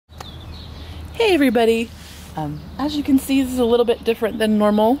Hey everybody! As you can see, this is a little bit different than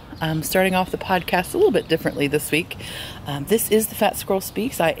normal. I'm starting off the podcast a little bit differently this week. This is The Fat Squirrel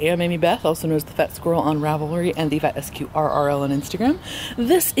Speaks. I am Amy Beth, also known as The Fat Squirrel on Ravelry and The Fat SQRRL on Instagram.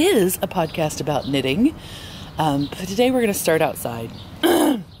 This is a podcast about knitting. But today we're going to start outside.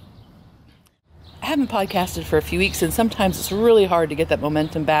 I haven't podcasted for a few weeks, and sometimes it's really hard to get that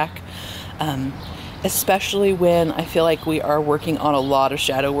momentum back. Especially when I feel like we are working on a lot of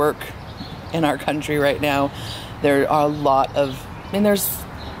shadow work in our country right now. There are a lot of, there's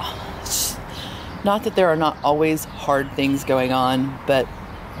not that there are not always hard things going on, but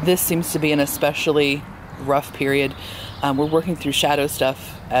this seems to be an especially rough period. We're working through shadow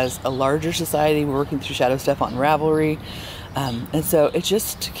stuff as a larger society. We're working through shadow stuff on Ravelry. And so it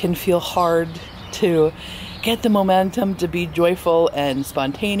just can feel hard to get the momentum to be joyful and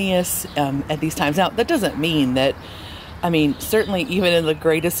spontaneous at these times. Now, that doesn't mean that, certainly even in the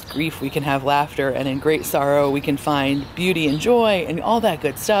greatest grief we can have laughter, and in great sorrow we can find beauty and joy and all that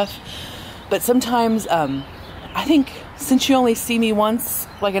good stuff. But sometimes, I think since you only see me once,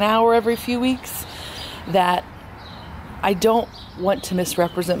 like an hour every few weeks, that I don't want to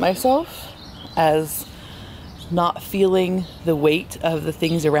misrepresent myself as not feeling the weight of the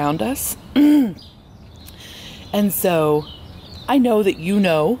things around us. And so I know that you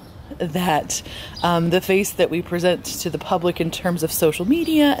know that the face that we present to the public in terms of social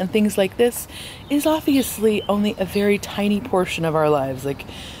media and things like this is obviously only a very tiny portion of our lives. Like,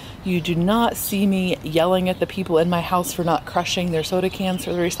 you do not see me yelling at the people in my house for not crushing their soda cans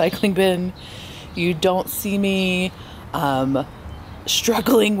for the recycling bin. You don't see me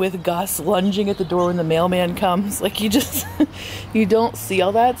struggling with Gus lunging at the door when the mailman comes. Like, you don't see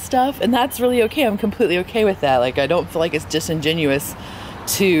all that stuff, and that's really okay. I'm completely okay with that. Like, I don't feel like it's disingenuous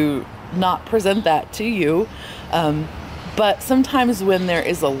to not present that to you. But sometimes when there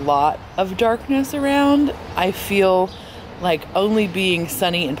is a lot of darkness around, I feel like only being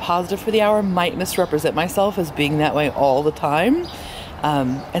sunny and positive for the hour might misrepresent myself as being that way all the time.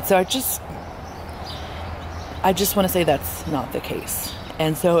 And so I just want to say that's not the case.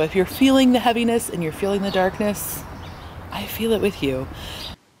 And so if you're feeling the heaviness and you're feeling the darkness, I feel it with you.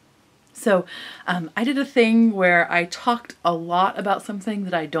 So I did a thing where I talked a lot about something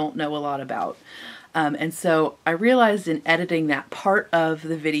that I don't know a lot about. And so I realized in editing that part of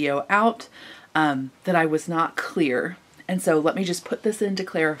the video out that I was not clear. And so let me just put this in to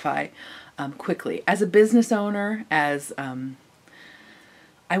clarify quickly. As a business owner, I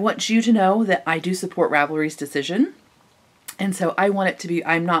want you to know that I do support Ravelry's decision. And so I want it to be,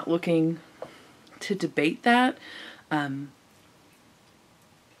 I'm not looking to debate that.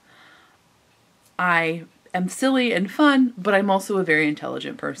 I am silly and fun, but I'm also a very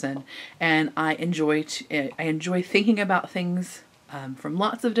intelligent person. And I enjoy thinking about things from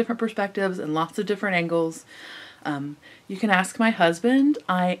lots of different perspectives and lots of different angles. You can ask my husband.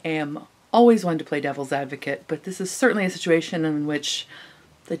 I am always one to play devil's advocate, but this is certainly a situation in which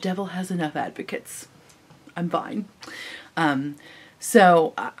the devil has enough advocates. I'm fine.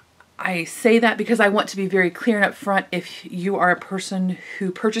 So I say that because I want to be very clear and upfront. If you are a person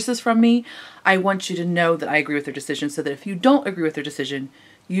who purchases from me, I want you to know that I agree with their decision, so that if you don't agree with their decision,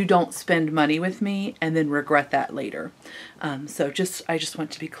 you don't spend money with me and then regret that later. I just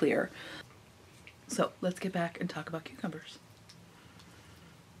want to be clear. So let's get back and talk about cucumbers.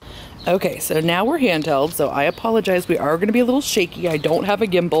 Okay, so now we're handheld, so I apologize. We are going to be a little shaky. I don't have a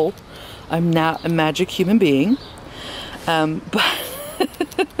gimbal. I'm not a magic human being. But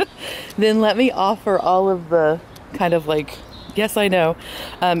then let me offer all of the kind of like, yes, I know.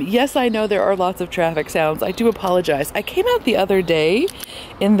 Yes, I know there are lots of traffic sounds. I do apologize. I came out the other day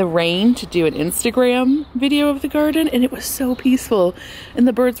in the rain to do an Instagram video of the garden, and it was so peaceful, and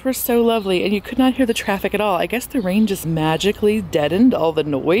the birds were so lovely, and you could not hear the traffic at all. I guess the rain just magically deadened all the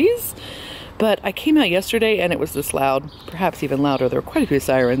noise. But I came out yesterday and it was this loud, perhaps even louder. There were quite a few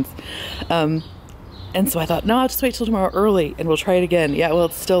sirens. And so I thought, no, I'll just wait till tomorrow early and we'll try it again. Yeah, well,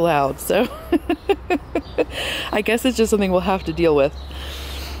 it's still loud. So I guess it's just something we'll have to deal with.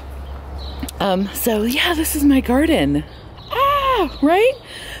 So yeah, this is my garden. Right?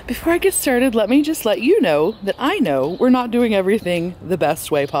 Before I get started, let me just let you know that I know we're not doing everything the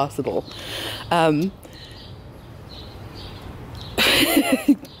best way possible.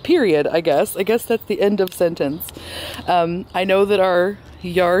 Period, I guess. I guess that's the end of sentence. I know that our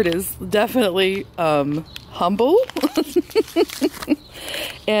yard is definitely humble.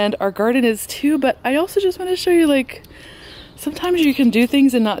 And our garden is too, but I also just want to show you, like, sometimes you can do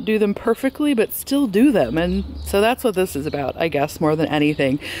things and not do them perfectly, but still do them. And so that's what this is about, I guess, more than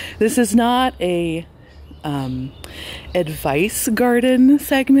anything. This is not a advice garden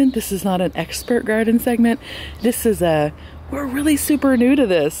segment. This is not an expert garden segment. This is we're really super new to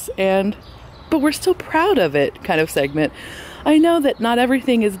this, but we're still proud of it kind of segment. I know that not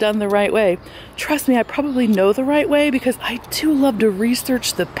everything is done the right way. Trust me, I probably know the right way because I do love to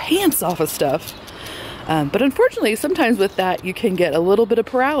research the pants off of stuff. But unfortunately, sometimes with that, you can get a little bit of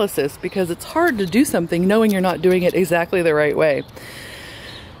paralysis because it's hard to do something knowing you're not doing it exactly the right way.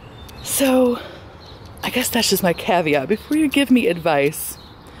 So I guess that's just my caveat. Before you give me advice,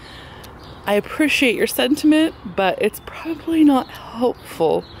 I appreciate your sentiment, but it's probably not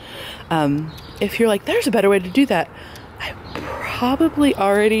helpful. If you're like, there's a better way to do that, I probably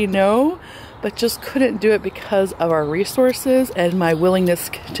already know, but just couldn't do it because of our resources and my willingness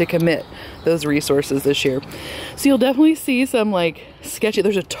to commit those resources this year. So you'll definitely see some like sketchy,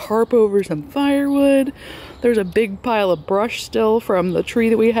 there's a tarp over some firewood. There's a big pile of brush still from the tree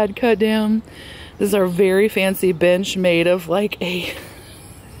that we had cut down. This is our very fancy bench made of like a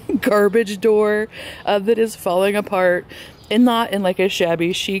garbage door that is falling apart. And not in like a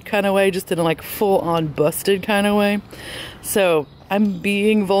shabby chic kind of way, just in a like full on busted kind of way. So I'm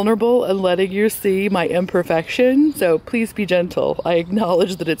being vulnerable and letting you see my imperfection. So please be gentle. I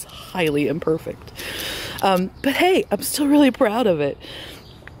acknowledge that it's highly imperfect. But hey, I'm still really proud of it.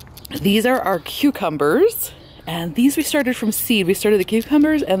 These are our cucumbers. And these we started from seed. We started the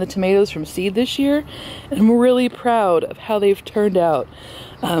cucumbers and the tomatoes from seed this year. And I'm really proud of how they've turned out.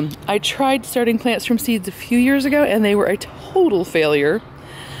 I tried starting plants from seeds a few years ago and they were a total failure.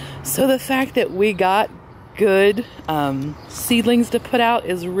 So the fact that we got good seedlings to put out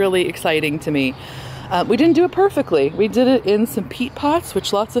is really exciting to me. We didn't do it perfectly. We did it in some peat pots,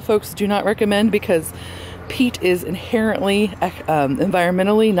 which lots of folks do not recommend because peat is inherently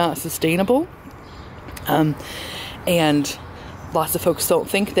environmentally not sustainable. And lots of folks don't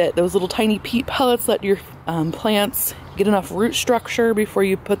think that those little tiny peat pellets let your plants get enough root structure before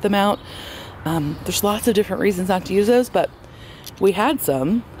you put them out. There's lots of different reasons not to use those, but we had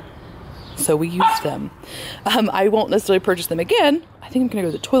some, so we used them. I won't necessarily purchase them again. I think I'm going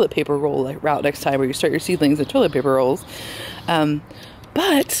to go the toilet paper roll route next time, where you start your seedlings in toilet paper rolls.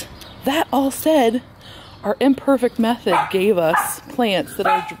 But that all said, our imperfect method gave us plants that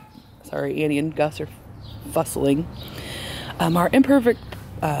are... Sorry, Annie and Gus are fussling. Our imperfect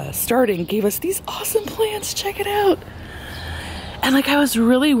starting gave us these awesome plants. Check it out. And like, I was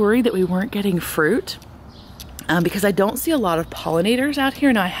really worried that we weren't getting fruit because I don't see a lot of pollinators out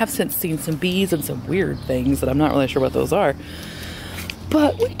here. Now I have since seen some bees and some weird things that I'm not really sure what those are,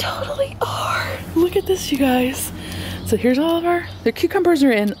 but we totally are. Look at this, you guys. So here's all of the cucumbers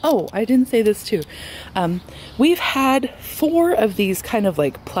are in. Oh, I didn't say this too. We've had 4 of these kind of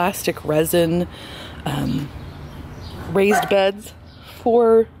like plastic resin raised beds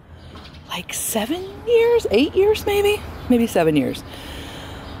for like 7 years, 8 years, maybe 7 years.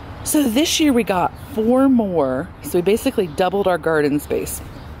 So this year we got 4 more. So we basically doubled our garden space.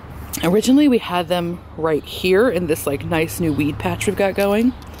 Originally we had them right here in this like nice new weed patch we've got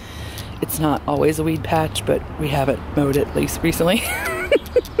going. It's not always a weed patch, but we haven't mowed it at least recently.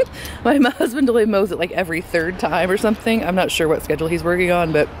 My husband only mows it like every 3rd time or something. I'm not sure what schedule he's working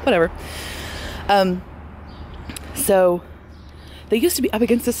on, but whatever. So they used to be up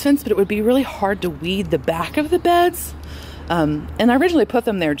against this fence, but it would be really hard to weed the back of the beds. And I originally put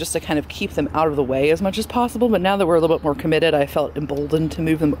them there just to kind of keep them out of the way as much as possible. But now that we're a little bit more committed, I felt emboldened to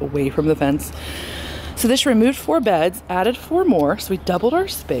move them away from the fence. So this removed 4 beds, added 4 more. So we doubled our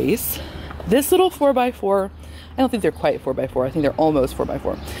space. This little 4x4, I don't think they're quite 4x4. I think they're almost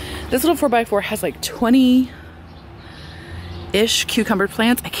 4x4. This little 4x4 has like 20-ish cucumber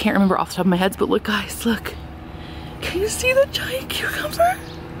plants. I can't remember off the top of my head, but look guys, look. Can you see the giant cucumber?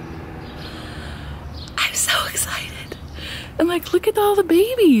 I'm so excited. And like, look at all the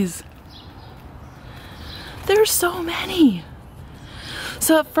babies. There's so many.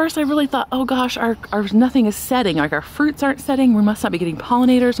 So at first I really thought, oh gosh, our nothing is setting. Like our fruits aren't setting. We must not be getting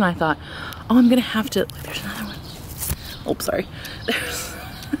pollinators. And I thought, oh, I'm gonna have to, there's another one. Oh, sorry. There's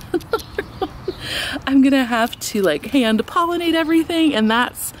another one. I'm gonna have to like hand pollinate everything, and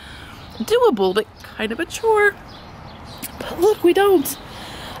that's doable, but kind of a chore. But look, we don't.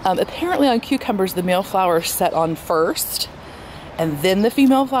 Apparently on cucumbers, the male flowers set on first, and then the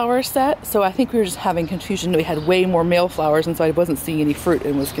female flowers set. So I think we were just having confusion. We had way more male flowers, and so I wasn't seeing any fruit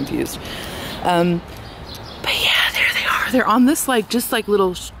and was confused. But yeah, there they are. They're on this like, just like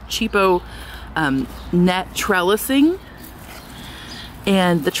little cheapo net trellising.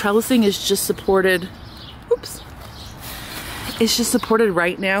 And the trellising is just supported, oops. It's just supported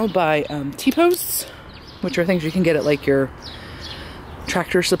right now by T-posts, which are things you can get at like your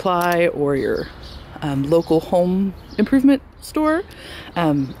Tractor Supply or your local home improvement store.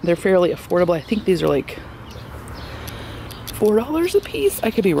 They're fairly affordable. I think these are like $4 a piece.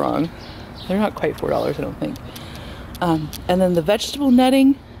 I could be wrong. They're not quite $4, I don't think. And then the vegetable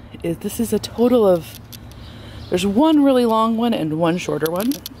netting this is a total of, there's one really long one and one shorter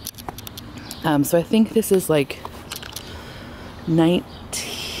one. So I think this is like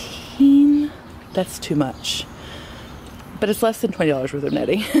 19. That's too much. But it's less than $20 worth of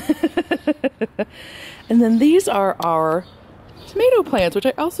netting. And then these are our tomato plants, which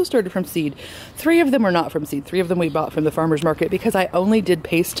I also started from seed. 3 of them are not from seed. 3 of them we bought from the farmer's market because I only did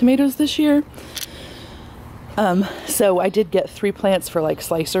paste tomatoes this year. So I did get 3 plants for like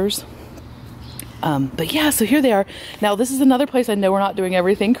slicers. But yeah, so here they are. Now this is another place I know we're not doing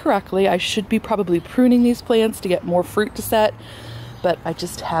everything correctly. I should be probably pruning these plants to get more fruit to set, but I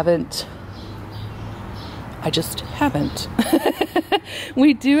just haven't.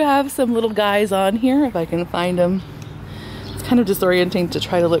 We do have some little guys on here, if I can find them. It's kind of disorienting to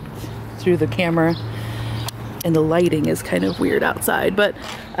try to look through the camera, and the lighting is kind of weird outside, but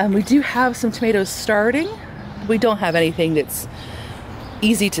we do have some tomatoes starting. We don't have anything that's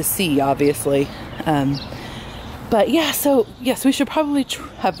easy to see, obviously. But yeah, so yes, we should probably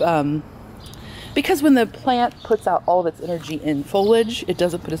have, because when the plant puts out all of its energy in foliage, it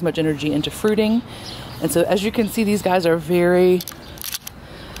doesn't put as much energy into fruiting. And so as you can see, these guys are very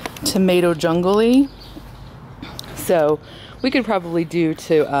tomato jungle-y. So we could probably do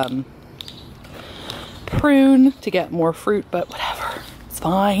to prune to get more fruit, but whatever, it's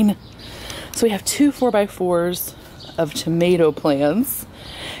fine. So we have 2 4x4s of tomato plants.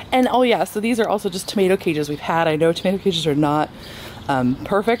 And oh yeah, so these are also just tomato cages we've had. I know tomato cages are not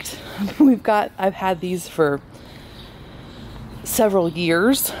perfect. I've had these for several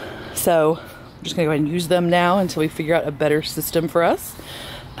years. So I'm just gonna go ahead and use them now until we figure out a better system for us.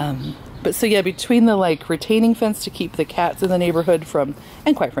 But so yeah, between the like retaining fence to keep the cats in the neighborhood from,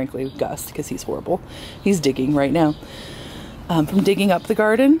 and quite frankly Gus, because he's horrible, he's digging right now, from digging up the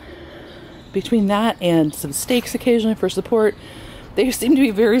garden, between that and some stakes occasionally for support, they seem to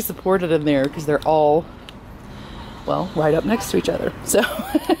be very supported in there because they're all, well, right up next to each other. So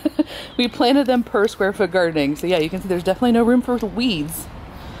we planted them per square foot gardening. So yeah, you can see there's definitely no room for weeds.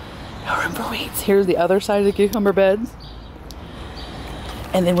 No room for weeds. Here's the other side of the cucumber beds.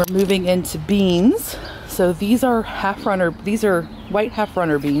 And then we're moving into beans. So these are these are white half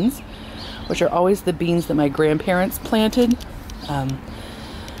runner beans, which are always the beans that my grandparents planted.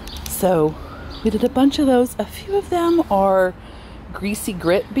 So we did a bunch of those. A few of them are greasy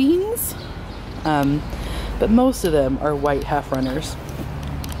grit beans, but most of them are white half runners.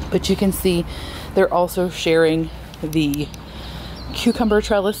 But you can see they're also sharing the cucumber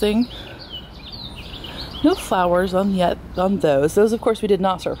trellising. No flowers on those. Those, of course, we did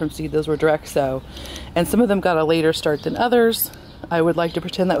not start from seed. Those were direct sow. And some of them got a later start than others. I would like to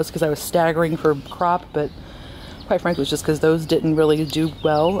pretend that was because I was staggering for crop, but quite frankly, it was just because those didn't really do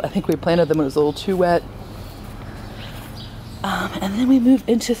well. I think we planted them when it was a little too wet. And then we move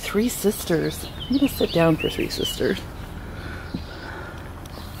into Three Sisters. I'm going to sit down for Three Sisters.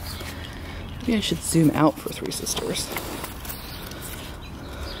 Maybe I should zoom out for Three Sisters.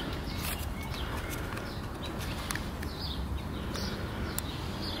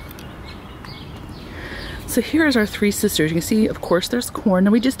 So here's our Three Sisters. You can see, of course, there's corn.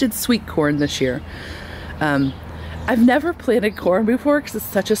 And we just did sweet corn this year. I've never planted corn before because it's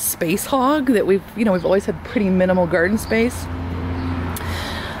such a space hog that we've always had pretty minimal garden space.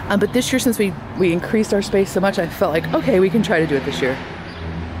 But this year, since we increased our space so much, I felt like, okay, we can try to do it this year.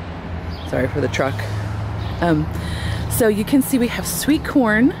 Sorry for the truck. So you can see we have sweet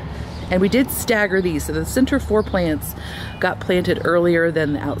corn, and we did stagger these. So the center 4 plants got planted earlier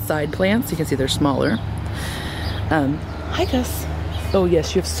than the outside plants. You can see they're smaller. Hi, Gus. Oh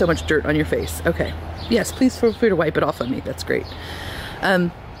yes, you have so much dirt on your face. Okay. Yes, please feel free to wipe it off on me. That's great.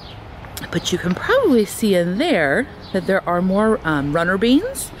 But you can probably see in there that there are more runner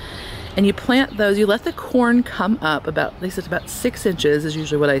beans, and you plant those. You let the corn come up about, at least it's about 6 inches is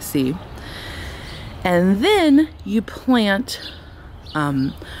usually what I see, and then you plant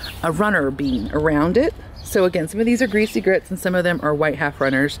a runner bean around it. So again, some of these are greasy grits and some of them are white half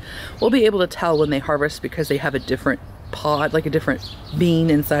runners. We'll be able to tell when they harvest because they have a different pod, like a different bean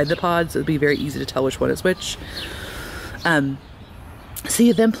inside the pod, so it'll be very easy to tell which one is which. So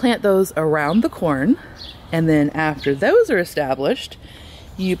you then plant those around the corn, and then after those are established,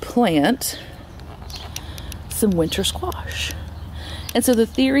 you plant some winter squash. And so the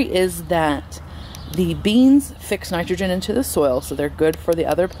theory is that the beans fix nitrogen into the soil, so they're good for the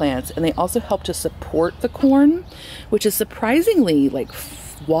other plants, and they also help to support the corn, which is surprisingly like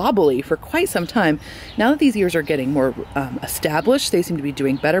wobbly for quite some time. Now that these ears are getting more established, they seem to be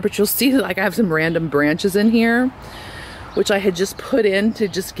doing better, but you'll see that like I have some random branches in here, which I had just put in to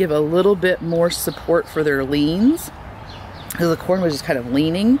just give a little bit more support for their leans. So the corn was just kind of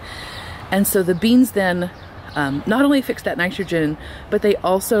leaning. And so the beans then not only fix that nitrogen, but they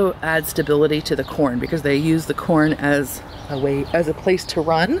also add stability to the corn because they use the corn as a place to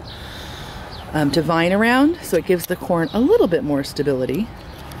run, to vine around. So it gives the corn a little bit more stability.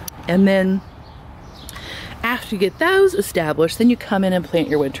 And then after you get those established, then you come in and plant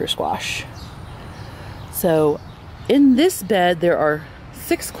your winter squash. So in this bed, there are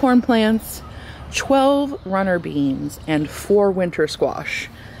 6 corn plants, 12 runner beans, and 4 winter squash.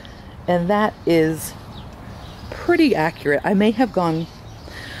 And that is pretty accurate. I may have gone,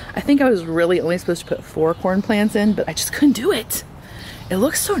 I think I was really only supposed to put 4 corn plants in, but I just couldn't do it. It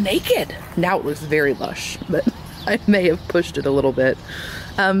looks so naked. Now it looks very lush, but I may have pushed it a little bit.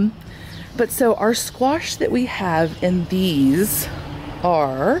 But so our squash that we have in these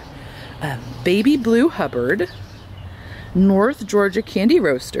are Baby Blue Hubbard, North Georgia Candy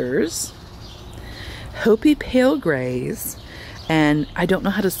Roasters, Hopi Pale Grays, and I don't know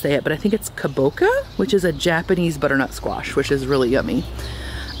how to say it, but I think it's kaboka, which is a Japanese butternut squash, which is really yummy.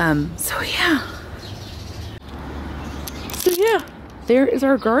 So yeah, there is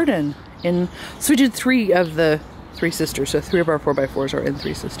our garden. So we did 3 of the 3 sisters, so 3 of our 4x4s are in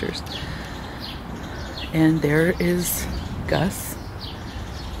 3 sisters. And there is Gus.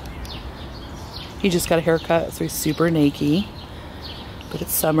 He just got a haircut, so he's super naked. But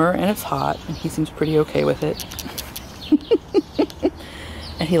it's summer and it's hot, and he seems pretty okay with it.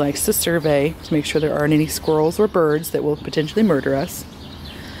 And he likes to survey to make sure there aren't any squirrels or birds that will potentially murder us.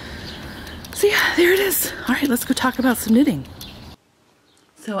 So yeah, there it is. All right, let's go talk about some knitting.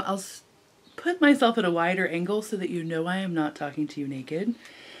 So I'll put myself at a wider angle so that you know I am not talking to you naked.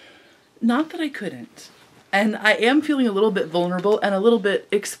 Not that I couldn't. And I am feeling a little bit vulnerable and a little bit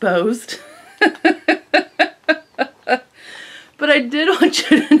exposed. But I did want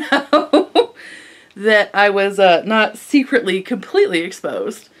you to know that I was not secretly completely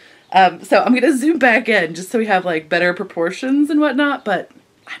exposed. So I'm going to zoom back in just so we have like better proportions and whatnot, but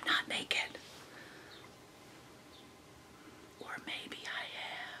I'm not naked. Or maybe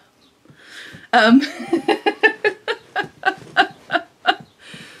I am.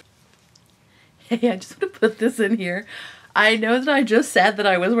 Hey, I just want to put this in here. I know that I just said that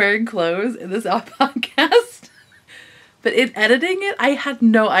I was wearing clothes in this podcast. But in editing it, I had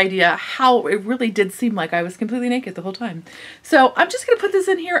no idea how it really did seem like I was completely naked the whole time. So I'm just going to put this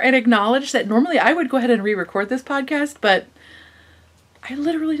in here and acknowledge that normally I would go ahead and re-record this podcast, but I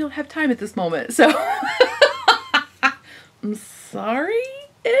literally don't have time at this moment. So I'm sorry-ish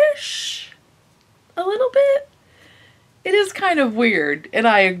a little bit. It is kind of weird, and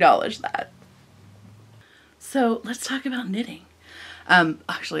I acknowledge that. So let's talk about knitting.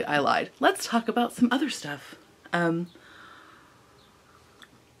 Actually, I lied. Let's talk about some other stuff.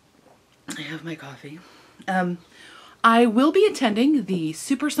 I have my coffee. I will be attending the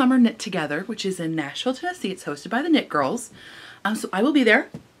Super Summer Knit Together, which is in Nashville, Tennessee. It's hosted by the Knit Girls. So I will be there.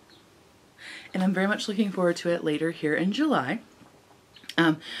 And I'm very much looking forward to it later here in July.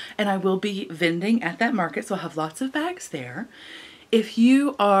 And I will be vending at that market, so I'll have lots of bags there. If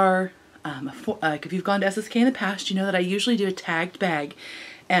you are, if you've gone to SSK in the past, you know that I usually do a tagged bag.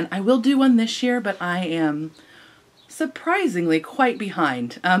 And I will do one this year, but I am surprisingly quite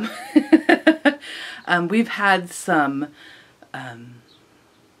behind. We've had some,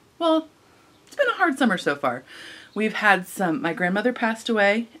 well, it's been a hard summer so far. We've had some, my grandmother passed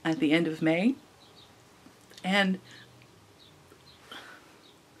away at the end of May, and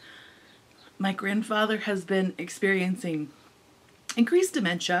my grandfather has been experiencing increased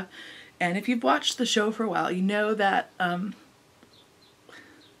dementia. And if you've watched the show for a while, you know that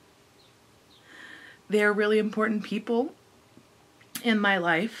they're really important people in my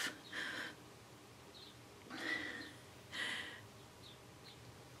life.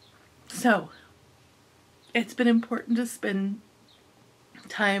 So it's been important to spend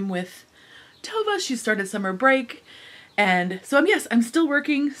time with Tova. She started summer break. And so I'm still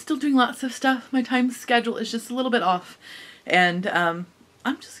working, still doing lots of stuff. My time schedule is just a little bit off. And I'm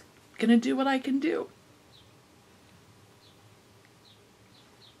just gonna do what I can do.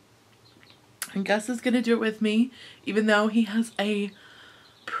 And Gus is gonna do it with me, even though he has a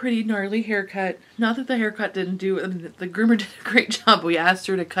pretty gnarly haircut. Not that the haircut didn't do, the groomer did a great job. We asked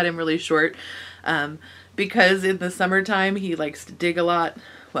her to cut him really short because in the summertime he likes to dig a lot.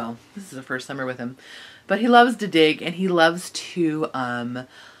 Well, this is the first summer with him, but he loves to dig and he loves to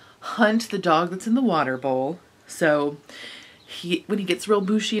hunt the dog that's in the water bowl. So when he gets real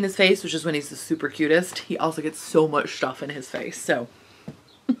bushy in his face, which is when he's the super cutest, he also gets so much stuff in his face. So,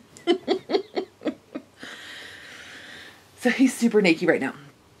 so he's super naked right now.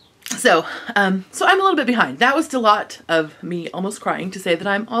 So, so I'm a little bit behind. That was a lot of me almost crying to say that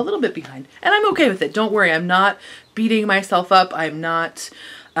I'm a little bit behind, and I'm okay with it. Don't worry. I'm not beating myself up. I'm not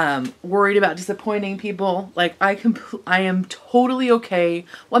worried about disappointing people. Like I am totally okay.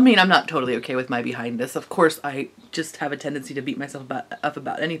 Well, I mean, I'm not totally okay with my behindness. Of course, I just have a tendency to beat myself up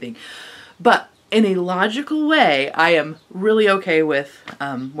about anything. But in a logical way, I am really okay with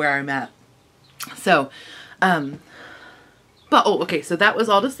where I'm at. So, but, oh, okay, so that was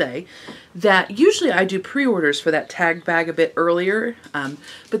all to say that usually I do pre-orders for that tag bag a bit earlier,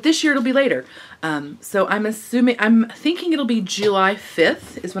 but this year it'll be later. So I'm thinking it'll be July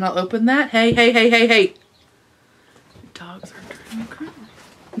 5th is when I'll open that. Hey, hey, hey, hey, hey. Dogs are driving me crazy.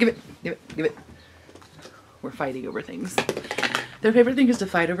 Give it. We're fighting over things. Their favorite thing is to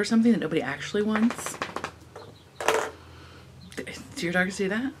fight over something that nobody actually wants. Do your dogs do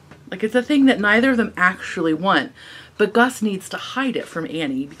that? Like, it's a thing that neither of them actually want. But Gus needs to hide it from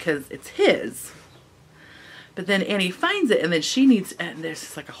Annie because it's his. But then Annie finds it, and then she needs, and there's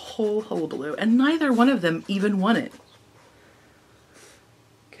just like a whole hullabaloo, and neither one of them even want it.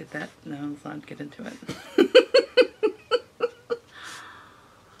 Get that? No, let's not get into it.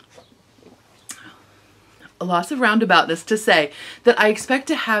 Lots of roundaboutness to say that I expect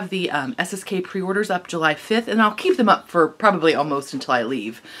to have the SSK pre-orders up July 5th, and I'll keep them up for probably almost until I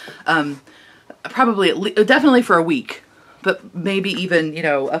leave. Definitely for a week, but maybe even, you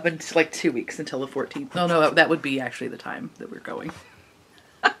know, up until like 2 weeks until the 14th. No, that would be actually the time that we're going.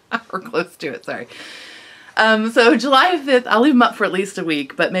 Or close to it, sorry. So July 5th, I'll leave them up for at least a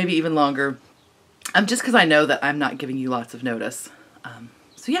week, but maybe even longer. Just because I know that I'm not giving you lots of notice.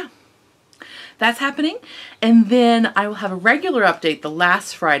 So yeah, that's happening. And then I will have a regular update the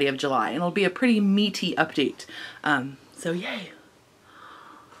last Friday of July, and it'll be a pretty meaty update. So yay.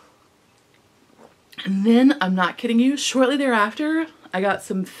 And then, I'm not kidding you, shortly thereafter, I got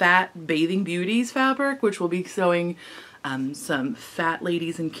some Fat Bathing Beauties fabric, which will be sewing some fat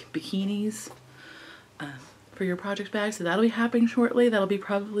ladies in bikinis for your project bag. So that'll be happening shortly. That'll be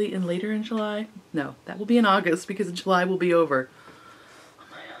probably later in July. No, that will be in August because July will be over. Oh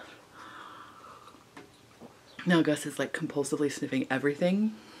my gosh. Now Gus is like compulsively sniffing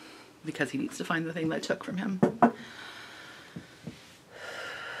everything because he needs to find the thing that I took from him.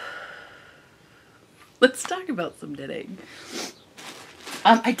 Let's talk about some knitting.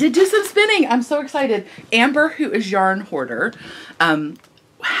 I did do some spinning. I'm so excited. Amber, who is Yarn Hoarder,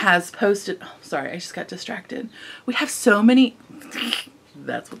 has posted, oh, sorry, I just got distracted. We have so many,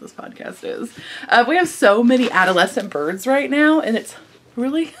 that's what this podcast is. We have so many adolescent birds right now, and it's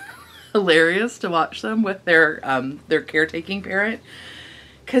really hilarious to watch them with their caretaking parent,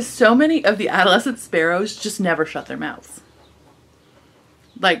 because so many of the adolescent sparrows just never shut their mouths.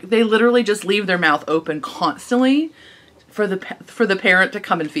 Like, they literally just leave their mouth open constantly for the parent to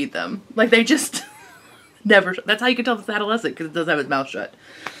come and feed them. Like, they just never, that's how you can tell it's adolescent, because it doesn't have its mouth shut.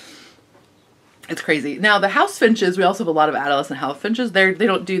 It's crazy. Now, the house finches, we also have a lot of adolescent house finches. They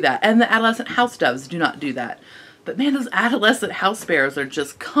don't do that. And the adolescent house doves do not do that. But man, those adolescent house sparrows are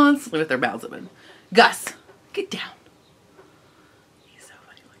just constantly with their mouths open. Gus, get down. He's so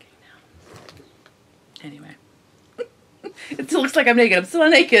funny looking now. Anyway. It still looks like I'm naked. I'm still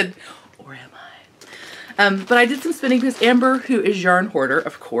not naked. Or am I? But I did some spinning because Amber, who is Yarn Hoarder,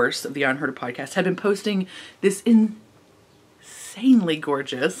 of course, of the Yarn Hoarder podcast, had been posting this insanely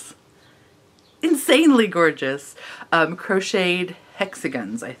gorgeous crocheted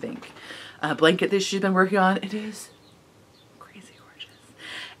hexagons, I think. Blanket that she's been working on. It is crazy gorgeous.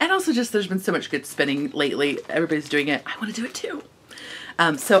 And also just there's been so much good spinning lately. Everybody's doing it. I want to do it too.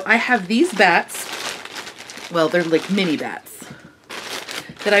 So I have these bats. Well, they're like mini bats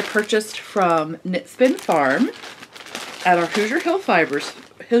that I purchased from Knit Spin Farm at our Hoosier Hills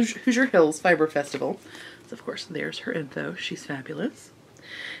Fiber Festival. So of course, there's her info. She's fabulous.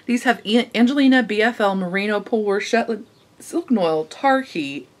 These have Angelina, BFL, Merino, Polar, Shetland, Silk Noil,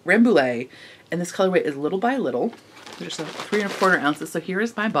 Tarkey, Rambouillet, and this colorway is Little by Little. They're just 3 1/4 ounces. So here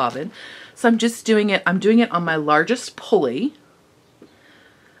is my bobbin. So I'm just doing it. I'm doing it on my largest pulley.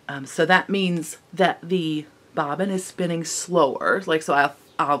 So that means that the bobbin is spinning slower. Like, so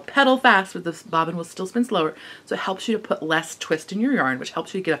I'll pedal fast, but the bobbin will still spin slower. So it helps you to put less twist in your yarn, which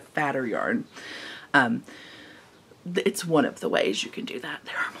helps you to get a fatter yarn. It's one of the ways you can do that.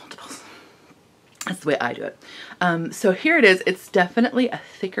 There are multiples. That's the way I do it. So here it is. It's definitely a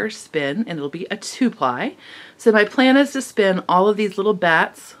thicker spin, and it'll be a 2-ply. So my plan is to spin all of these little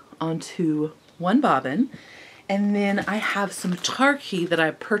bats onto one bobbin, And then I have some Tarkey that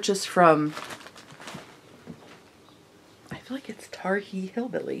I purchased from, I feel like it's Tarkey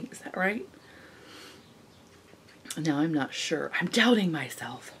Hillbilly. Is that right? Now I'm not sure. I'm doubting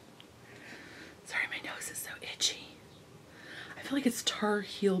myself. Sorry, my nose is so itchy. I feel like it's Tar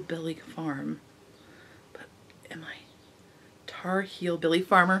Heel Billy Farm. But am I? Tar Heel Billy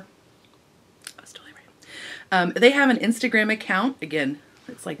Farmer? I was totally right. They have an Instagram account. Again,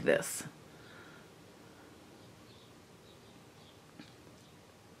 it's like this.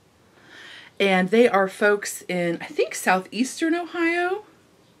 And they are folks in, I think, southeastern Ohio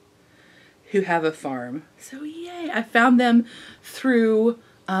who have a farm. So yay, I found them through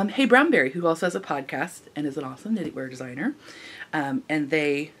Hey Brownberry, who also has a podcast and is an awesome knitwear designer. And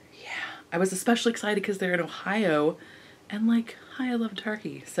they, yeah, I was especially excited because they're in Ohio and like, hi, I love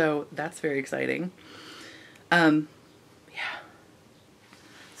turkey. So that's very exciting. Yeah.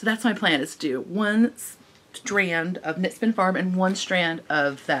 So that's my plan, is to do one strand of Knit Spin Farm and one strand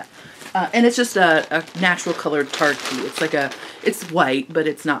of that. And it's just a natural colored tarkey. It's like it's white, but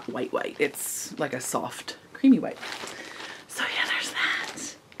it's not white. It's like a soft, creamy white. So yeah, there's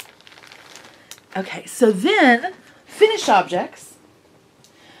that. Okay, so then, finished objects.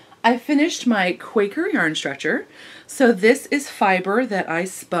 I finished my Quaker yarn stretcher. So this is fiber that I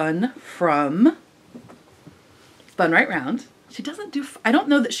spun right round. She doesn't do, I don't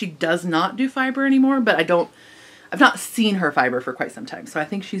know that she does not do fiber anymore, but I've not seen her fiber for quite some time. So I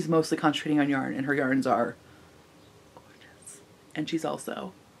think she's mostly concentrating on yarn, and her yarns are gorgeous. And she's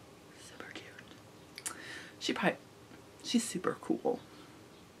also super cute. She's super cool.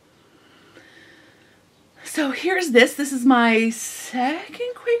 So here's this. This is my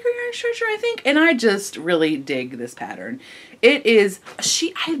second Quaker yarn stretcher, I think. And I just really dig this pattern. It is,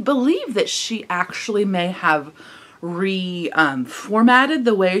 I believe that she actually may have reformatted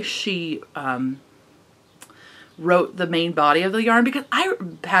the way she wrote the main body of the yarn,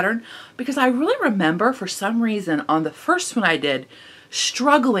 because I really remember, for some reason, on the first one I did,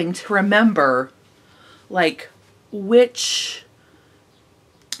 struggling to remember like which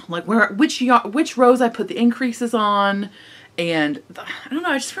rows I put the increases on, and I don't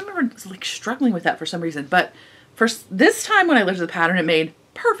know, I just remember like struggling with that for some reason. But for this time when I looked at the pattern, it made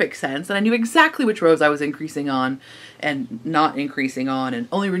perfect sense, and I knew exactly which rows I was increasing on and not increasing on, and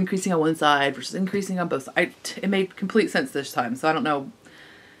only increasing on one side versus increasing on both sides. It made complete sense this time, so I don't know.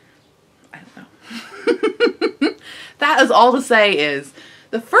 That is all to say is,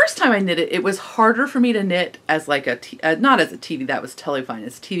 the first time I knit it, it was harder for me to knit as like not as a TV, that was totally fine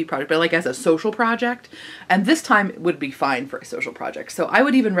as a TV project, but like as a social project. And this time it would be fine for a social project. So I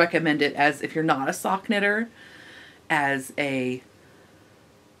would even recommend it as, if you're not a sock knitter, as a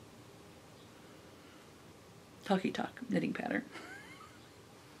talky talk knitting pattern.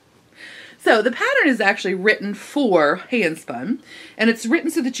 So the pattern is actually written for Handspun, and it's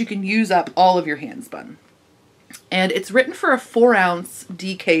written so that you can use up all of your Handspun. And it's written for a 4-ounce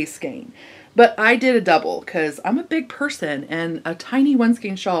DK skein. But I did a double because I'm a big person, and a tiny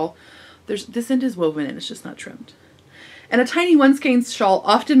 1-skein shawl, this end is woven in, it's just not trimmed. And a tiny 1-skein shawl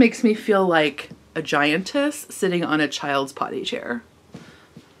often makes me feel like a giantess sitting on a child's potty chair.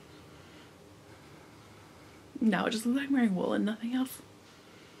 No, it just looks like I'm wearing wool and nothing else.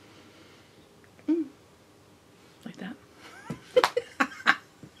 Like that.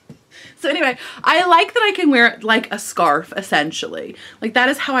 So anyway, I like that I can wear it like a scarf, essentially. Like, that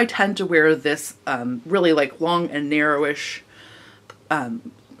is how I tend to wear this really like long and narrowish, it's a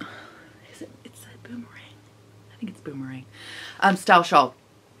boomerang. I think it's boomerang, style shawl.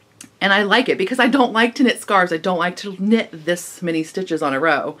 And I like it because I don't like to knit scarves. I don't like to knit this many stitches on a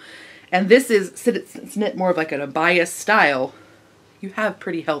row. And this is, since it's knit more of like an abaya style, you have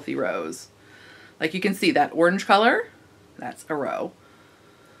pretty healthy rows. Like, you can see that orange color, that's a row.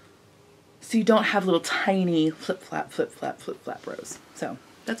 So you don't have little tiny flip-flap, flip-flap, flip-flap rows. So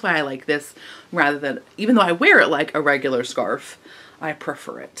that's why I like this rather than, even though I wear it like a regular scarf, I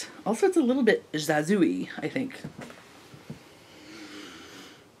prefer it. Also, it's a little bit zazooey, I think.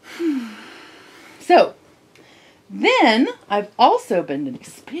 So then I've also been knitting.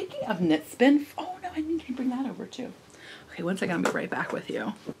 Speaking of knit spin, oh no, I need to bring that over too. Okay, one second, I'll be right back with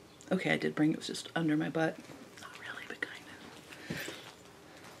you. Okay, I did bring it, was just under my butt. Not really, but kind of.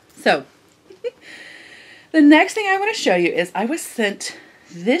 So the next thing I want to show you is I was sent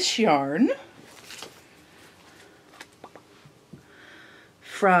this yarn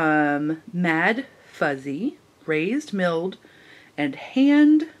from Mad Fuzzy, raised, milled, and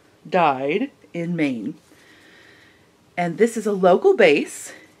hand dyed in Maine. And this is a local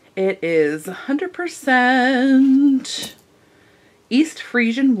base. It is 100% East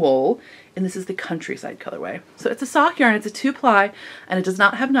Frisian wool. and this is the Countryside colorway. So it's a sock yarn, it's a 2-ply, and it does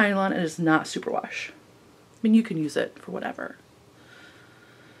not have nylon, and it is not superwash. I mean, you can use it for whatever.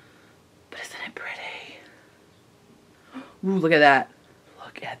 But isn't it pretty? Ooh, look at that.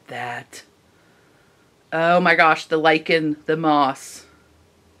 Look at that. Oh my gosh, the lichen, the moss,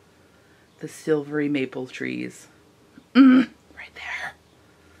 the silvery maple trees. Right there.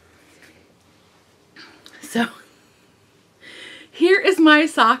 So here is my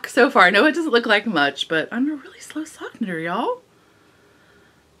sock so far. I know it doesn't look like much, but I'm a really slow sock knitter, y'all.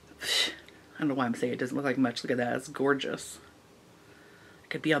 I don't know why I'm saying it doesn't look like much. Look at that, it's gorgeous. I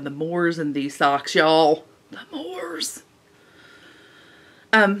could be on the moors in these socks, y'all. The moors.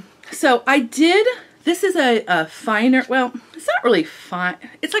 So I did, this is a finer, well, it's not really fine.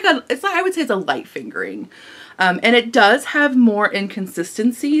 It's like I would say it's a light fingering. And it does have more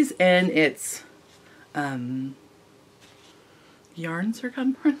inconsistencies in its, yarn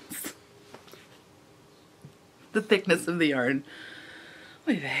circumference. The thickness of the yarn.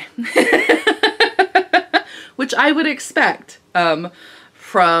 Which I would expect,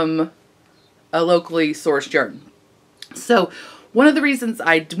 from a locally sourced yarn. So one of the reasons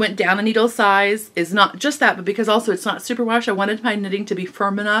I went down a needle size is not just that, but because also it's not superwash. I wanted my knitting to be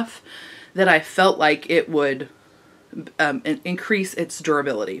firm enough that I felt like it would increase its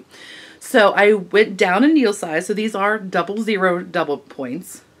durability. So I went down a needle size. So these are 000 double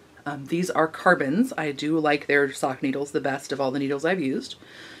points. These are carbons. I do like their sock needles the best of all the needles I've used.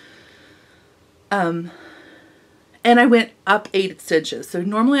 And I went up 8 stitches. So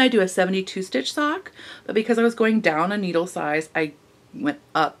normally I do a 72 stitch sock, but because I was going down a needle size, I went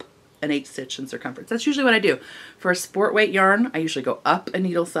up an 8 stitch in circumference. That's usually what I do. For a sport weight yarn, I usually go up a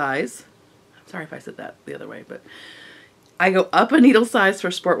needle size. I'm sorry if I said that the other way, but I go up a needle size for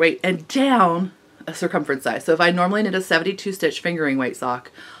sport weight and down a circumference size. So if I normally knit a 72 stitch fingering weight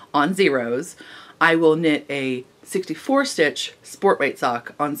sock on zeros, I will knit a 64 stitch sport weight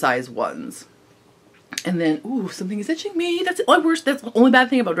sock on size 1s. And then, ooh, something is itching me. That's the worst. That's the only bad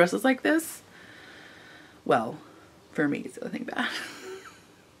thing about dresses like this. Well, for me, it's the other thing bad.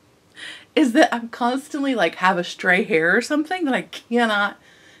 Is that I'm constantly like have a stray hair or something that I cannot.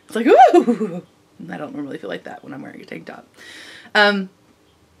 It's like, ooh. I don't normally feel like that when I'm wearing a tank top.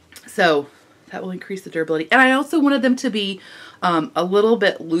 So that will increase the durability. And I also wanted them to be a little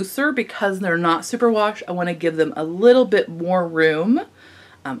bit looser because they're not superwash. I want to give them a little bit more room.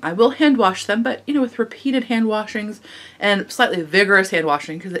 I will hand wash them, but you know, with repeated hand washings and slightly vigorous hand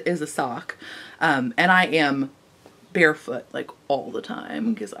washing because it is a sock. And I am barefoot like all the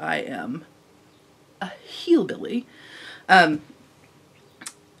time because I am a hillbilly, a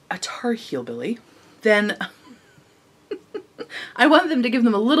tar hillbilly. Then I want them to give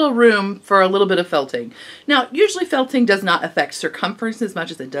them a little room for a little bit of felting. Now, usually felting does not affect circumference as much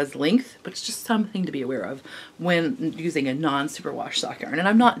as it does length, but it's just something to be aware of when using a non-superwash sock yarn. And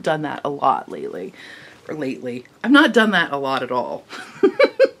I've not done that a lot lately. I've not done that a lot at all.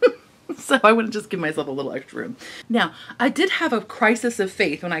 So I want to just give myself a little extra room. Now, I did have a crisis of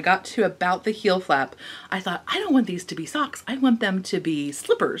faith when I got to about the heel flap. I thought, I don't want these to be socks. I want them to be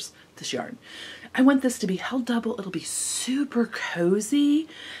slippers, this yarn. I want this to be held double. It'll be super cozy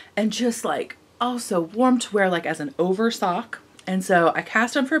and just like also warm to wear like as an over sock. And so I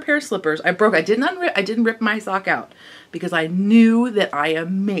cast on for a pair of slippers. I didn't rip my sock out because I knew that I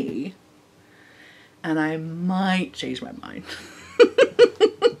am me and I might change my mind.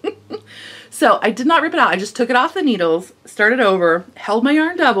 So I did not rip it out. I just took it off the needles, started over, held my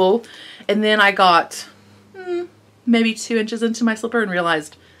yarn double, and then I got maybe 2 inches into my slipper and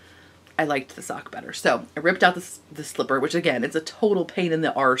realized I liked the sock better. So I ripped out the slipper, which again, it's a total pain in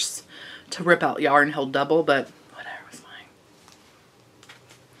the arse to rip out yarn held double, but whatever, it was fine.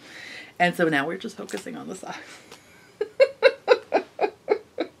 And so now we're just focusing on the sock.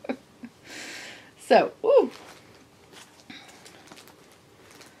 So, ooh.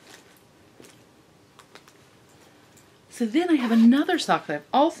 So then I have another sock that I've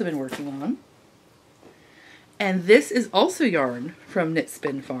also been working on. And this is also yarn from Knit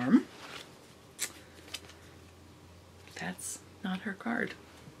Spin Farm. That's not her card.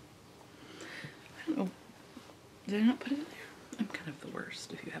 I don't know. Did I not put it in there? I'm kind of the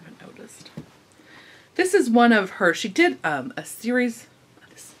worst if you haven't noticed. This is one of her, she did a series.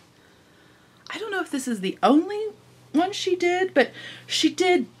 I don't know if this is the only one she did, but she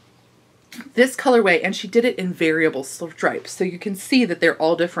did this colorway and she did it in variable stripes. So you can see that they're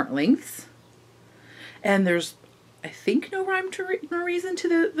all different lengths. And there's, I think, no rhyme to no reason to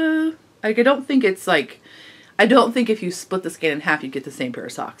the like, I don't think it's like, I don't think if you split the skein in half, you'd get the same pair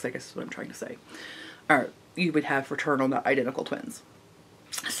of socks, I guess is what I'm trying to say. Or you would have fraternal, not identical twins.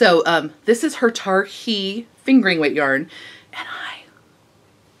 So this is her Tarhi fingering weight yarn, and I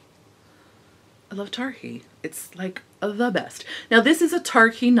love Tarhi. It's like the best. Now this is a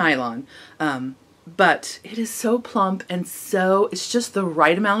Tarhi nylon, but it is so plump and so, it's just the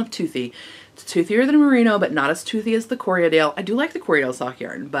right amount of toothy. It's toothier than a merino, but not as toothy as the Corriedale. I do like the Corriedale sock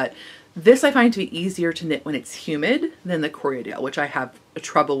yarn, but this I find to be easier to knit when it's humid than the Corriedale, which I have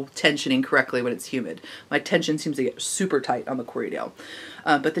trouble tensioning correctly when it's humid. My tension seems to get super tight on the Corriedale.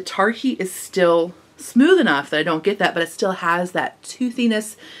 But the Tarhi is still smooth enough that I don't get that, but it still has that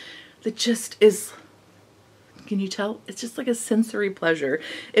toothiness that just is, can you tell? It's just like a sensory pleasure.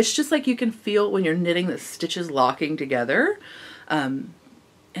 It's just like you can feel when you're knitting the stitches locking together. And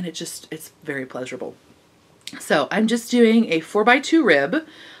it's very pleasurable. So I'm just doing a 4x2 rib.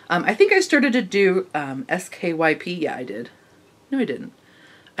 I think I started to do SKYP. Yeah, I did. No, I didn't.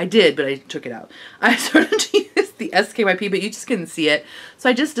 I did, but I took it out. I started to use the SKYP, but you just couldn't see it. So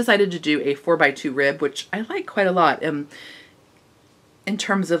I just decided to do a 4x2 rib, which I like quite a lot. In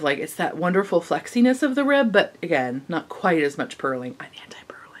terms of like, it's that wonderful flexiness of the rib, but again, not quite as much purling. I'm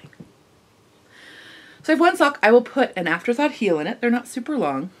anti-purling. So I have one sock. I will put an afterthought heel in it. They're not super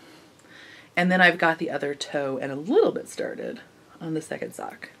long. And then I've got the other toe and a little bit started on the second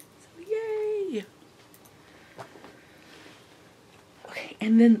sock. So yay! Okay,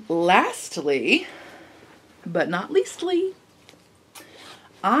 and then lastly, but not leastly,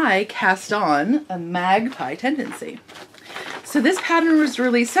 I cast on a Magpie Tendency. So this pattern was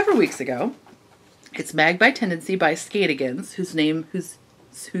released several weeks ago. It's Magpie Tendency by Skadigans, whose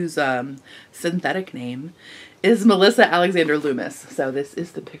synthetic name is Melissa Alexander-Lomis. So this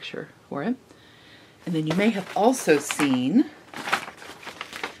is the picture for it. And then you may have also seen,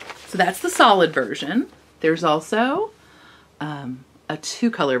 so that's the solid version. There's also a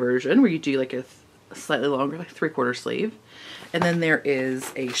 2-color version where you do like a slightly longer, like 3/4 sleeve. And then there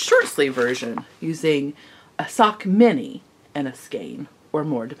is a short sleeve version using a sock mini and a skein or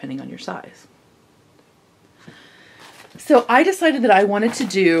more depending on your size. So I decided that I wanted to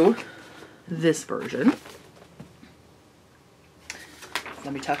do this version.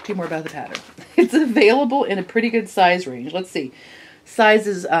 Let me talk to you more about the pattern. It's available in a pretty good size range. Let's see.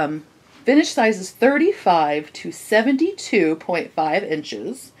 Sizes, finished size is 35 to 72.5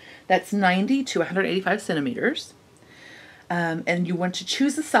 inches. That's 90 to 185 centimeters. And you want to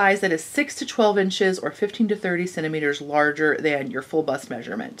choose a size that is 6 to 12 inches or 15 to 30 centimeters larger than your full bust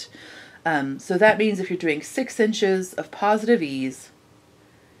measurement. So that means if you're doing 6 inches of positive ease,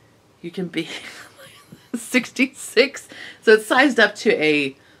 you can be 66. So it's sized up to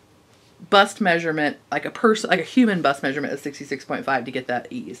a bust measurement, like a human bust measurement of 66.5 to get that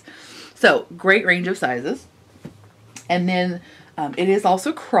ease. So great range of sizes. And then it is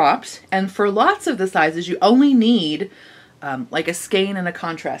also cropped. And for lots of the sizes, you only need like a skein and a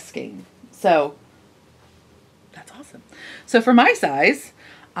contrast skein. So that's awesome. So for my size,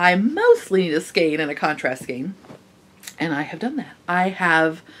 I mostly need a skein and a contrast skein. And I have done that. I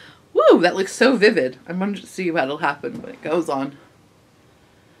have, woo, that looks so vivid. I'm going to see what'll happen when it goes on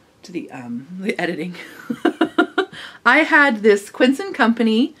to the editing. I had this Quince &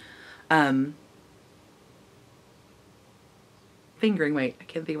 Company fingering weight. I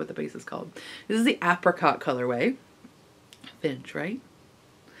can't think of what the base is called. This is the Apricot colorway. Finch, right?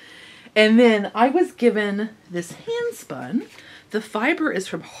 And then I was given this Handspun. The fiber is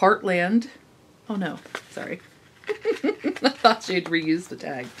from Hartland. Oh no, sorry. I thought she had reused the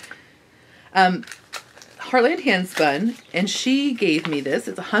tag. Hartland Handspun, and she gave me this.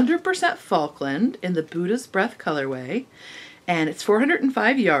 It's 100% Falkland in the Buddha's Breath colorway, and it's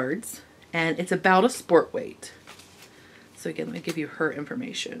 405 yards, and it's about a sport weight. So again, let me give you her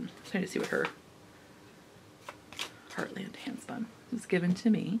information. I'm trying to see what her Hartland Handspun was given to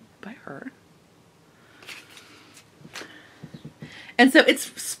me by her. And so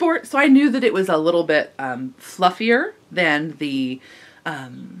it's sport, so I knew that it was a little bit fluffier than the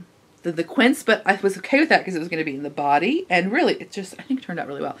Quince, but I was okay with that because it was going to be in the body, and really, it just, I think it turned out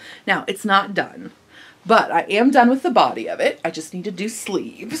really well. Now, it's not done, but I am done with the body of it. I just need to do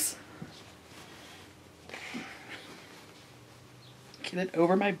sleeves. Get it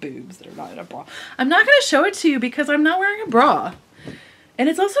over my boobs that are not in a bra. I'm not going to show it to you because I'm not wearing a bra, and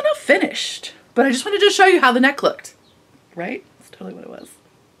it's also not finished, but I just wanted to show you how the neck looked, right? That's totally what it was.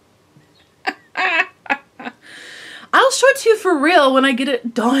 I'll show it to you for real when I get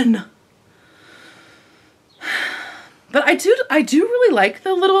it done. But I do really like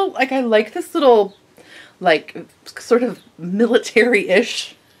the little, like, I like this little, like, sort of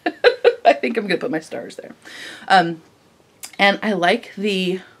military-ish. I think I'm gonna put my stars there. And I like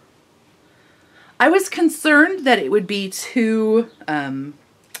I was concerned that it would be too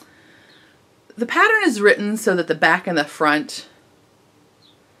the pattern is written so that the back and the front,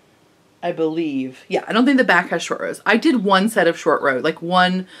 I believe. Yeah, I don't think the back has short rows. I did one set of short row, like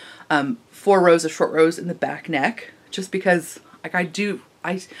 4 rows of short rows in the back neck, just because like I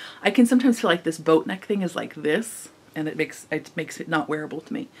can sometimes feel like this boat neck thing is like this, and it makes it not wearable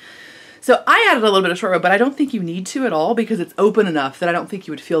to me. So I added a little bit of short row, but I don't think you need to at all because it's open enough that I don't think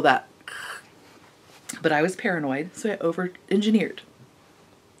you would feel that. But I was paranoid, so I over-engineered.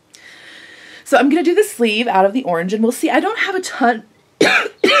 So I'm going to do the sleeve out of the orange, and we'll see. I don't have a ton,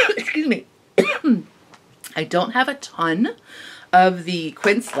 excuse me. I don't have a ton of the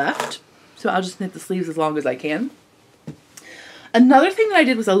Quince left, so I'll just knit the sleeves as long as I can. Another thing that I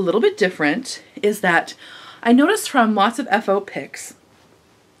did was a little bit different is that I noticed from lots of FO pics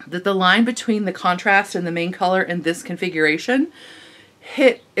that the line between the contrast and the main color in this configuration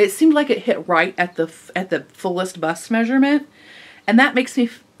it seemed like it hit right at the fullest bust measurement, and that makes me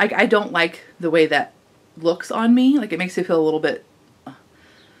I don't like the way that looks on me. Like, it makes me feel a little bit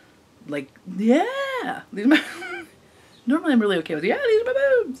like, yeah, these are my normally I'm really okay with, yeah, these are my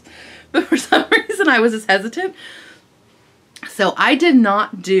boobs, but for some reason I was just hesitant. So I did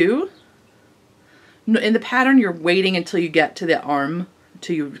not do, in the pattern you're waiting until you get to the arm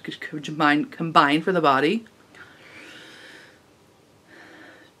till you combine for the body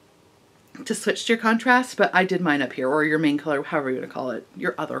to switch to your contrast, but I did mine up here, or your main color, however you want to call it,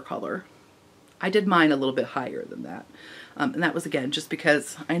 your other color. I did mine a little bit higher than that. And that was, again, just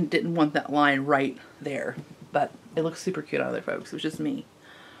because I didn't want that line right there. But it looks super cute on other folks. It was just me.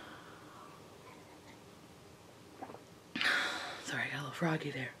 Sorry, I got a little froggy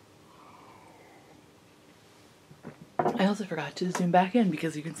there. I also forgot to zoom back in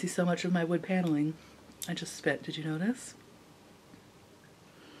because you can see so much of my wood paneling. I just spit. Did you notice?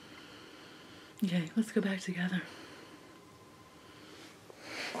 Okay, let's go back together.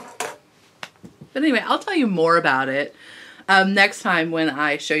 But anyway, I'll tell you more about it next time when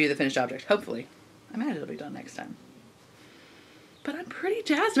I show you the finished object, hopefully. I imagine it'll be done next time. But I'm pretty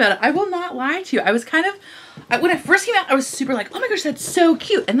jazzed about it. I will not lie to you. I was kind of, when it first came out, I was super like, oh my gosh, that's so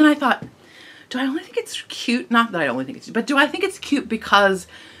cute. And then I thought, do I only think it's cute? Not that I only think it's cute, but do I think it's cute because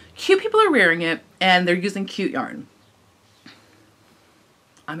cute people are wearing it and they're using cute yarn?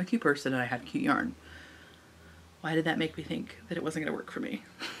 I'm a cute person and I had cute yarn. Why did that make me think that it wasn't going to work for me?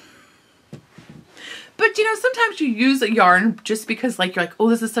 But you know, sometimes you use a yarn just because like you're like, oh,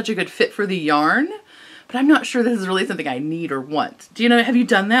 this is such a good fit for the yarn, but I'm not sure this is really something I need or want. Do you know, have you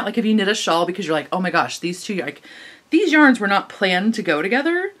done that? Like, have you knit a shawl because you're like, oh my gosh, these two, like, these yarns were not planned to go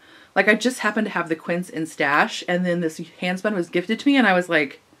together. Like, I just happened to have the Quince in stash, and then this Handspun was gifted to me, and I was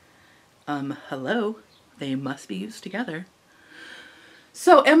like, hello, they must be used together.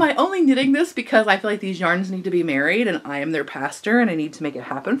 So am I only knitting this because I feel like these yarns need to be married and I am their pastor and I need to make it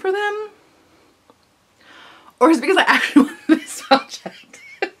happen for them? Or is it because I actually want this project?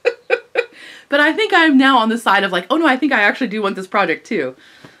 But I think I'm now on the side of like, oh no, I think I actually do want this project too.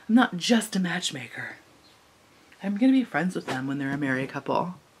 I'm not just a matchmaker. I'm going to be friends with them when they're a married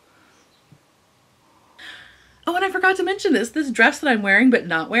couple. Oh, and I forgot to mention this dress that I'm wearing but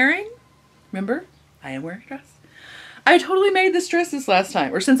not wearing. Remember? I am wearing a dress. I totally made this dress this last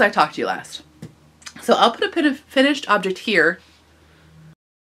time, or since I talked to you last. So I'll put a finished object here.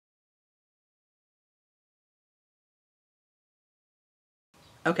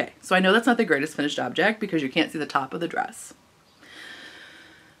 Okay, so I know that's not the greatest finished object because you can't see the top of the dress.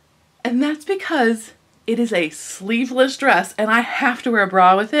 And that's because it is a sleeveless dress and I have to wear a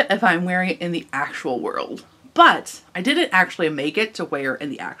bra with it if I'm wearing it in the actual world. But I didn't actually make it to wear in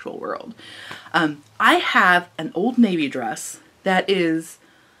the actual world. I have an Old Navy dress that is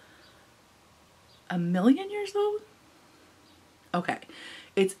 1,000,000 years old. Okay,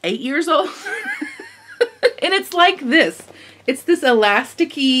 it's 8 years old. And it's like this. It's this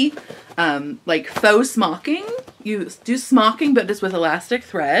elasticy, like faux smocking. You do smocking, but just with elastic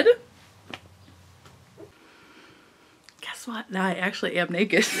thread. Guess what? Now I actually am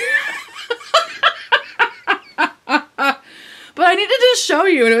naked. But I needed to show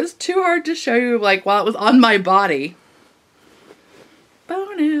you, and it was too hard to show you like while it was on my body.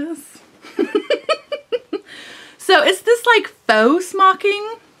 Bonus. So it's this like faux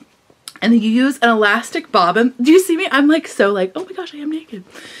smocking, and then you use an elastic bobbin. Do you see me? I'm like so like, oh my gosh, I am naked.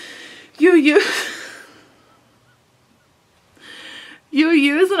 You use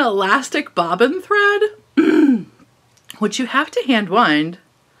an elastic bobbin thread, which you have to hand wind.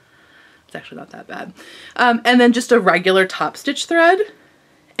 It's actually not that bad. And then just a regular top stitch thread.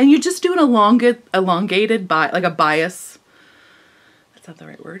 And you just do an elongated like a bias. That's not the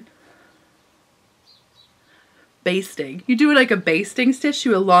right word. basting. You do like a basting stitch,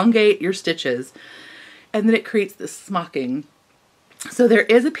 you elongate your stitches, and then it creates this smocking. So there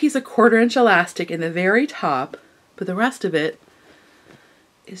is a piece of 1/4 inch elastic in the very top, but the rest of it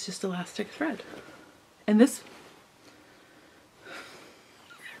is just elastic thread. And this,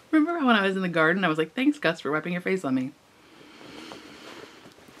 remember when I was in the garden, I was like, thanks Gus for wiping your face on me.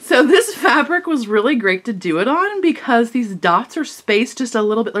 So this fabric was really great to do it on because these dots are spaced just a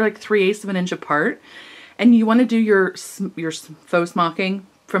little bit, they're like 3/8 of an inch apart. And you want to do your faux smocking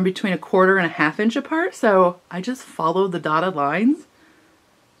from between 1/4 and 1/2 inch apart. So I just followed the dotted lines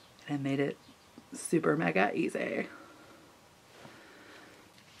and made it super mega easy.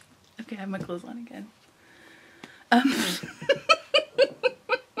 Okay, I have my clothes on again.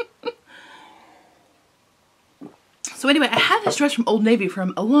 So anyway, I had this dress from Old Navy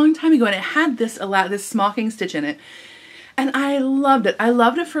from a long time ago, and it had this smocking stitch in it. And I loved it. I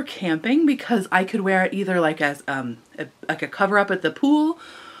loved it for camping because I could wear it either like as like a cover up at the pool,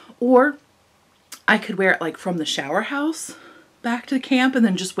 or I could wear it like from the shower house back to camp and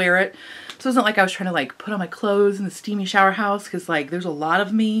then just wear it. So it wasn't like I was trying to like put on my clothes in the steamy shower house, because like there's a lot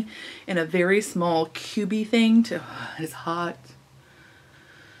of me in a very small cubey thing to, it's hot.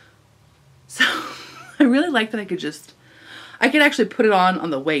 So I really like that I could actually put it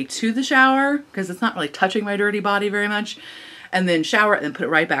on the way to the shower, because it's not really touching my dirty body very much, and then shower and then put it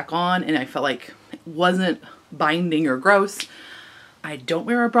right back on, and I felt like it wasn't binding or gross. I don't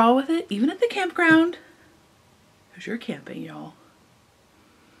wear a bra with it, even at the campground, because you're camping, y'all.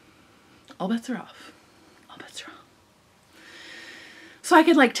 All bets are off. All bets are off. So I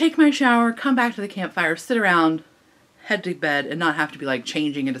could like take my shower, come back to the campfire, sit around, head to bed, and not have to be like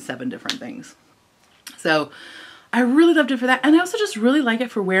changing into 7 different things. So I really loved it for that. And I also just really like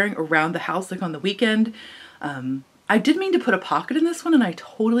it for wearing around the house, like on the weekend. I did mean to put a pocket in this one and I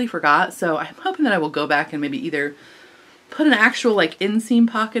totally forgot. So I'm hoping that I will go back and maybe either put an actual like inseam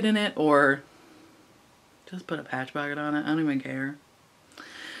pocket in it, or just put a patch pocket on it. I don't even care.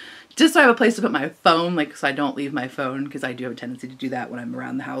 Just so I have a place to put my phone, like so I don't leave my phone, because I do have a tendency to do that when I'm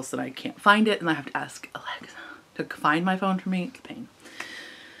around the house and I can't find it and I have to ask Alexa to find my phone for me. It's a pain.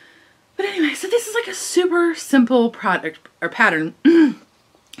 But anyway, so this is like a super simple product or pattern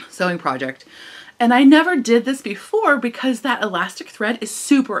sewing project. And I never did this before because that elastic thread is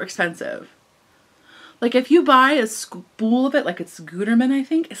super expensive. Like if you buy a spool of it, like it's Gutermann, I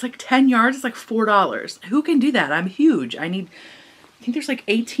think, it's like 10 yards, it's like $4. Who can do that? I'm huge. I think there's like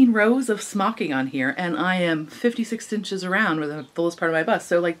 18 rows of smocking on here, and I am 56 inches around with the fullest part of my bust.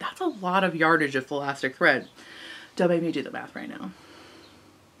 So like that's a lot of yardage of elastic thread. Don't make me do the math right now.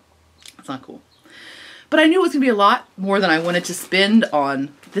 That's not cool. But I knew it was gonna be a lot more than I wanted to spend on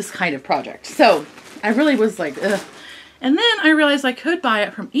this kind of project. So I really was like, ugh. And then I realized I could buy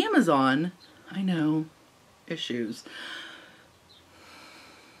it from Amazon. I know, issues.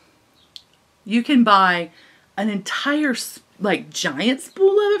 You can buy an entire like giant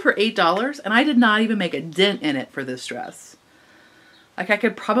spool of it for $8, and I did not even make a dent in it for this dress. Like I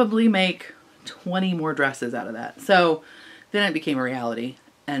could probably make 20 more dresses out of that. So then it became a reality.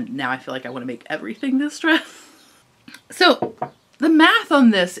 And now I feel like I want to make everything this dress. So the math on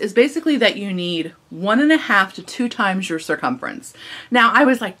this is basically that you need 1.5 to 2 times your circumference. Now I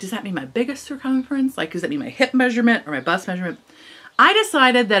was like, does that mean my biggest circumference? Like, does that mean my hip measurement or my bust measurement? I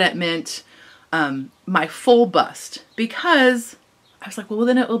decided that it meant my full bust, because I was like, well,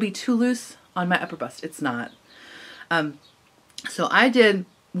 then it will be too loose on my upper bust. It's not. So I did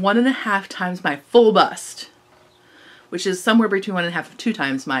 1.5 times my full bust, which is somewhere between 1.5 and 2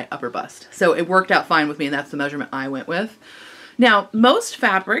 times my upper bust. So it worked out fine with me, and that's the measurement I went with. Now, most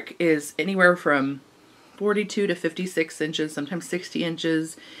fabric is anywhere from 42 to 56 inches, sometimes 60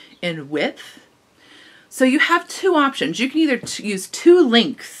 inches in width. So you have 2 options. You can either use 2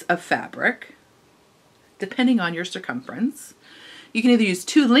 lengths of fabric, depending on your circumference. You can either use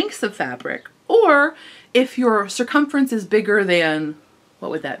 2 lengths of fabric, or if your circumference is bigger than, what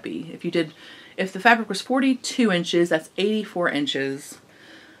would that be? If the fabric was 42 inches, that's 84 inches.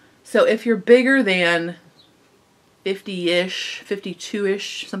 So if you're bigger than 50-ish,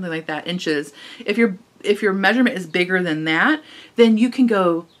 52-ish, something like that, inches, if your measurement is bigger than that, then you can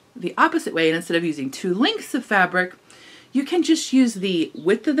go the opposite way, and instead of using 2 lengths of fabric, you can just use the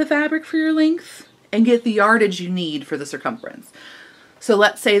width of the fabric for your length and get the yardage you need for the circumference. So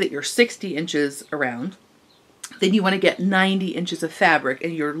let's say that you're 60 inches around, then you want to get 90 inches of fabric,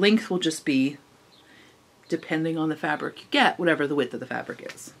 and your length will just be, depending on the fabric you get, whatever the width of the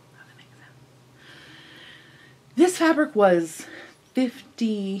fabric is. This fabric was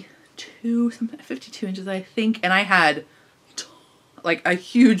 52 inches, I think, and I had like a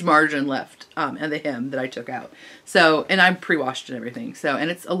huge margin left and the hem that I took out. So, and I pre-washed and everything. So,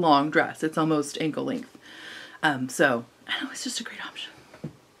 and it's a long dress. It's almost ankle length. So, I don't know, it's just a great option.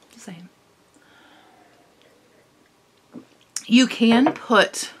 Just saying. You can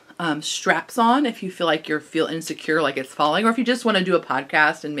put straps on if you feel like you feel insecure, like it's falling, or if you just want to do a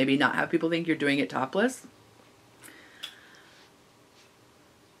podcast and maybe not have people think you're doing it topless.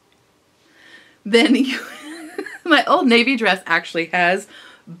 Then you, my old navy dress actually has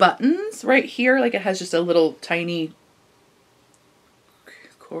buttons right here. Like it has just a little tiny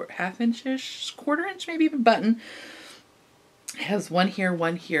half-inch-ish, quarter-inch maybe even button. It has one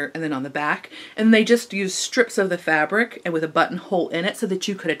here, and then on the back. And they just use strips of the fabric and with a buttonhole in it so that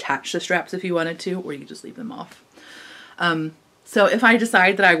you could attach the straps if you wanted to, or you could just leave them off. So if I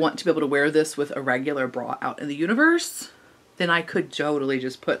decide that I want to be able to wear this with a regular bra out in the universe, then I could totally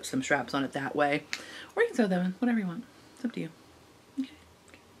just put some straps on it that way. Or you can sew them in, whatever you want. It's up to you. Okay.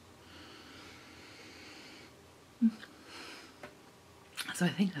 So I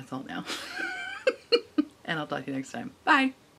think that's all now. And I'll talk to you next time. Bye.